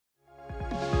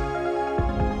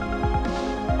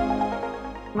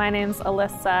My name's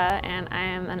Alyssa and I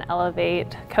am an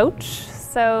Elevate coach.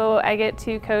 So I get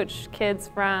to coach kids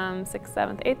from 6th,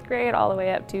 7th, 8th grade all the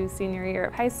way up to senior year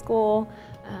of high school.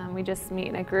 We just meet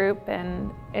in a group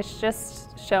and it's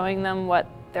just showing them what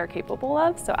they're capable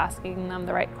of. So asking them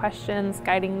the right questions,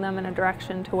 guiding them in a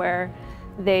direction to where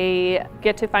they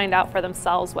get to find out for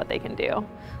themselves what they can do.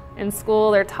 In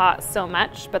school, they're taught so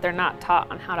much, but they're not taught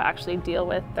on how to actually deal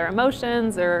with their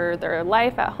emotions or their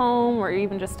life at home, or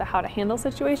even just how to handle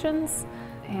situations.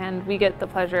 And we get the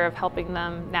pleasure of helping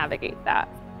them navigate that.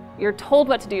 You're told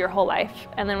what to do your whole life,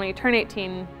 and then when you turn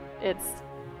 18, it's,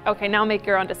 okay, now make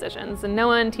your own decisions. And no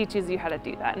one teaches you how to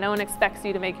do that. No one expects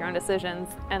you to make your own decisions.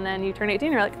 And then you turn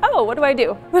 18, you're like, oh, what do I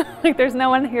do? Like, there's no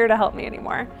one here to help me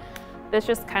anymore. This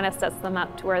just kind of sets them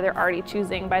up to where they're already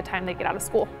choosing by the time they get out of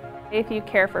school. If you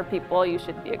care for people, you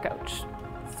should be a coach.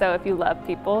 So if you love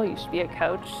people, you should be a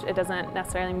coach. It doesn't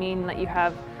necessarily mean that you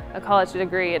have a college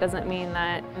degree. It doesn't mean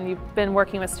that you've been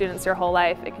working with students your whole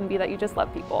life. It can be that you just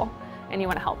love people and you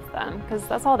want to help them, because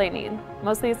that's all they need.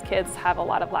 Most of these kids have a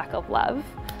lot of lack of love,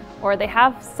 or they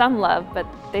have some love, but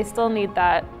they still need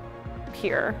that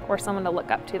peer or someone to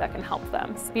look up to that can help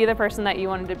them. Be the person that you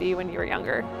wanted to be when you were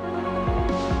younger.